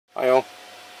Hi all.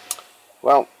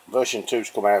 Well, version 2's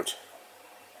come out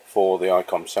for the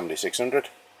ICOM 7600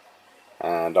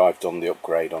 and I've done the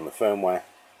upgrade on the firmware,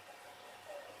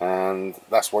 and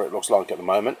that's what it looks like at the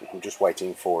moment. I'm just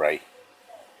waiting for a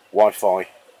Wi-Fi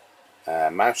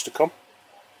mouse to come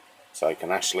so I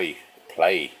can actually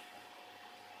play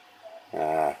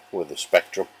with the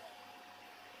Spectrum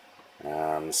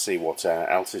and see what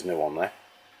else is new on there.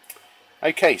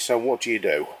 Okay, so what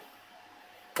do?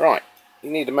 Right,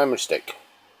 you need a memory stick.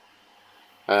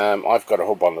 I've got a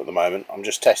hub on at the moment. I'm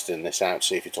just testing this out to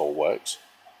see if it all works.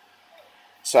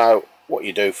 So what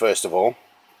you do first of all,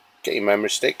 get your memory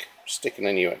stick, stick it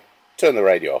in your, turn the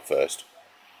radio off first,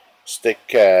 stick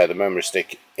the memory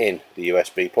stick in the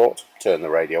USB port, turn the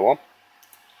radio on.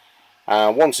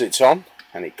 Once it's on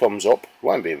and it comes up, it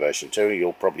won't be version 2,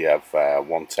 you'll probably have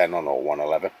 110 on or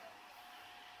 111.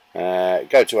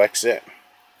 Go to exit,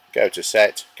 go to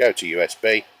set, go to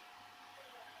USB,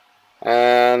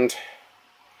 and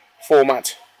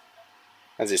format,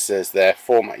 as it says there,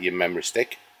 format your memory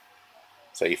stick.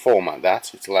 So you format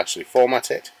that, it'll actually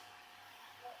format it,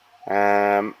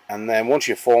 and then once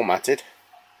you've formatted,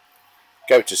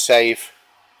 go to save,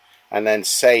 and then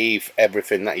save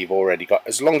everything that you've already got,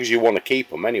 as long as you want to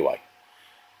keep them anyway.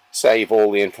 Save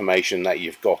all the information that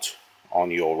you've got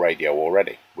on your radio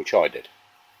already, which I did.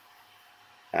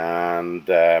 And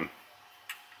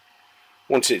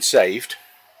once it's saved,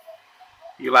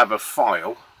 you'll have a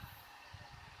file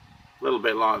a little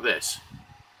bit like this.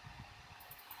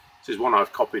 This is one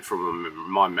I've copied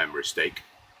from my memory stick.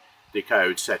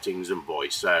 Decode, settings and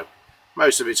voice. So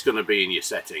most of it's going to be in your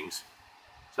settings.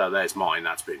 So there's mine,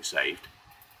 that's been saved.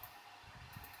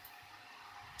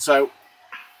 So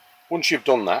once you've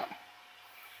done that,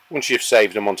 once you've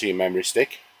saved them onto your memory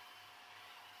stick,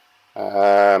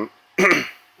 go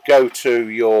to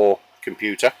your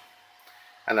computer,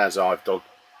 and as I've done,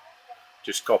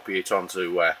 just copy it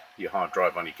onto your hard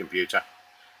drive on your computer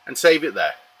and save it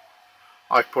there.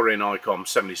 I've put in ICOM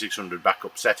 7600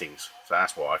 backup settings, so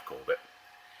that's what I've called it.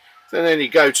 So then you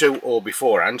go to, or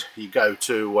beforehand, you go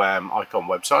to ICOM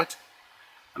website,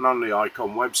 and on the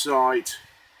ICOM website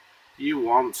you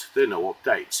want the new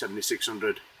update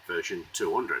 7600 version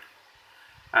 200,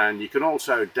 and you can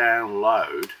also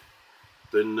download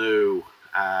the new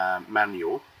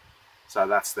manual, so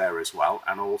that's there as well,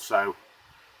 and also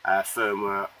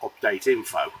firmware update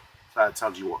info, so that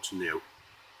tells you what's new,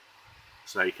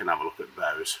 so you can have a look at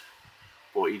those.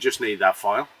 But you just need that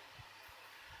file.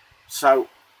 So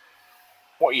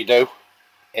what you do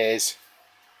is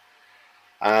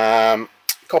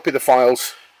copy the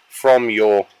files from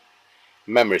your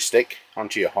memory stick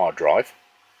onto your hard drive.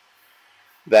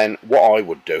 Then what I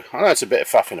would do, I know it's a bit of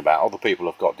faffing about, other people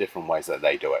have got different ways that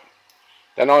they do it.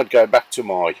 Then I'd go back to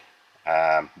my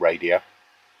radio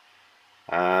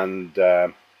and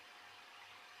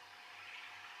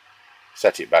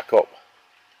set it back up.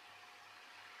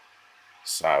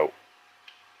 So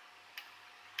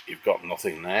you've got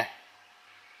nothing there.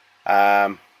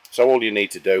 So all you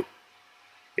need to do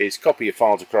is copy your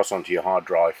files across onto your hard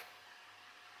drive,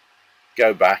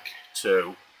 go back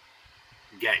to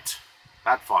get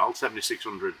that file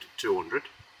 7600-200,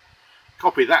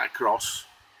 copy that across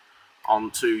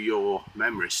onto your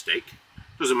memory stick.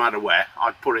 Doesn't matter where.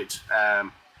 I'd put it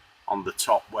on the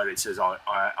top where it says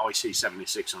IC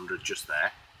 7600, just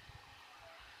there.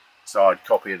 So I'd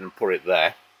copy it and put it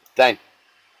there. Then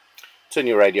turn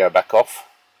your radio back off,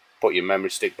 put your memory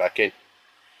stick back in,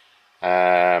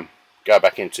 go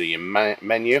back into your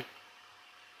menu,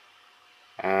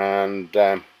 and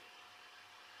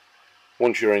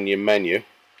once you're in your menu,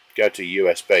 go to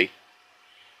USB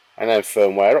and then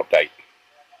firmware update.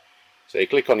 So you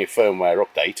click on your firmware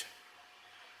update,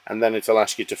 and then it'll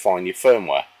ask you to find your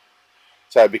firmware.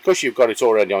 So because you've got it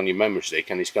already on your memory stick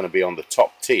and it's going to be on the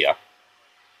top tier,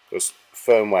 because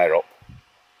firmware up,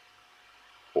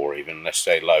 or even let's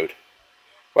say load,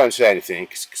 won't say anything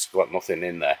because it's got nothing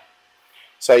in there.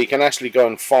 So you can actually go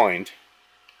and find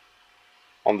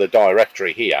on the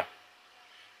directory here,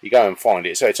 you go and find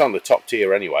it, so it's on the top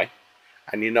tier anyway,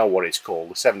 and you know what it's called,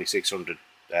 the 7600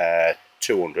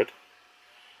 200.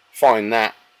 Find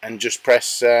that and just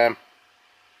press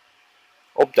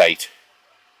update.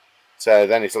 So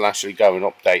then it'll actually go and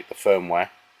update the firmware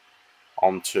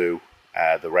onto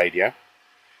the radio.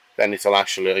 Then it'll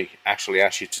actually ask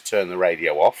you to turn the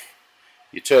radio off.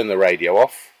 You turn the radio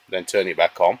off, then turn it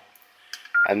back on,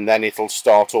 and then it'll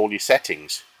start all your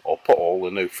settings, or put all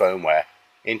the new firmware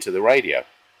into the radio.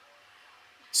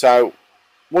 So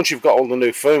once you've got all the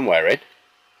new firmware in,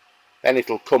 then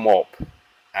it'll come up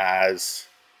as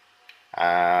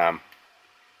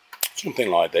something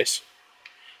like this.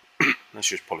 let's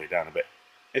just pull it down a bit.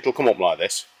 It'll come up like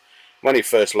this. When it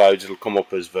first loads, it'll come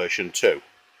up as version 2.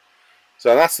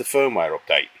 So that's the firmware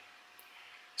update.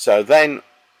 So then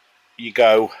you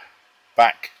go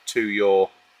back to your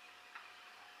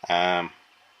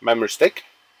memory stick,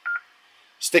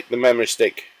 stick the memory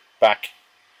stick back,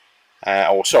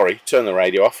 turn the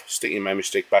radio off, stick your memory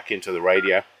stick back into the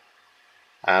radio,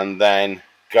 and then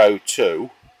go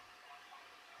to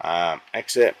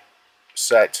exit,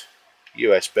 set,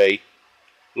 USB,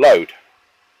 load.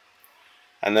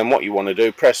 And then what you want to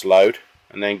do, press load,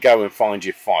 and then go and find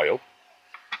your file,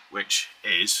 which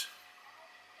is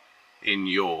in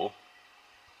your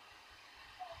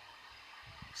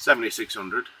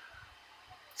 7600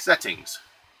 settings,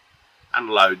 and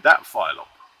load that file up.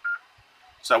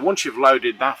 So once you've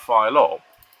loaded that file up,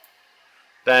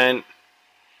 then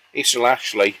it shall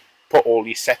actually put all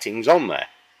your settings on there.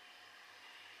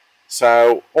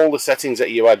 So all the settings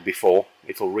that you had before,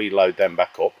 it'll reload them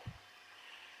back up.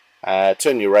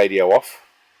 Turn your radio off,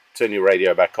 turn your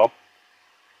radio back on,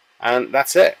 and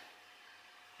that's it.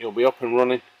 You'll be up and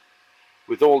running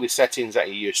with all the settings that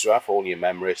you used to have, all your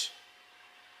memories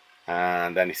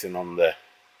and anything on the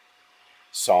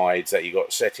sides that you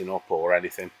got setting up or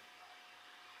anything,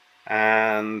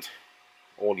 and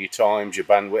all your times, your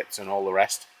bandwidths and all the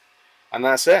rest, and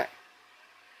that's it.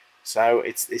 So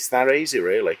it's that easy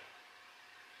really.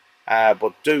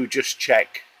 But do just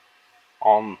check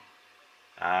on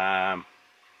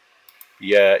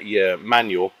your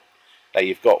manual that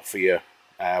you've got for your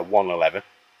 111,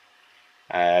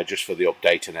 just for the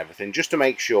update and everything, just to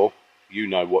make sure you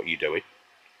know what you're doing,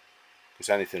 because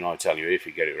anything I tell you, if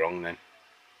you get it wrong, then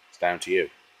it's down to you.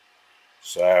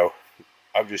 So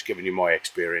I've just given you my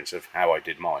experience of how I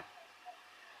did mine,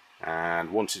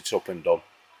 and once it's up and done,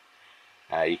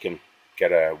 you can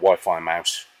get a Wi-Fi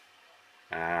mouse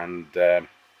and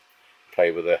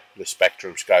play with the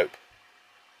spectrum scope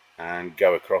and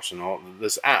go across and all.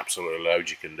 There's absolutely loads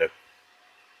you can do.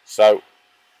 So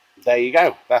there you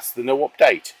go, that's the new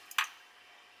update.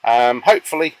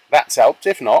 Hopefully that's helped.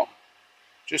 If not,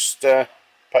 just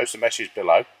post a message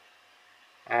below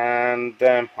and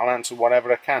I'll answer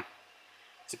whatever I can.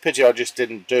 It's a pity I just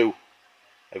didn't do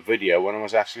a video when I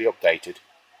was actually updating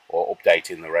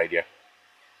the radio.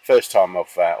 First time I've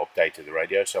updated the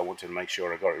radio, so I wanted to make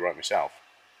sure I got it right myself.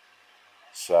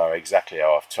 So exactly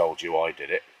how I've told you I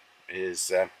did it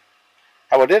is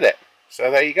how I did it. So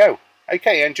there you go.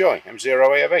 Okay, enjoy. I'm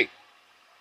Zero AV.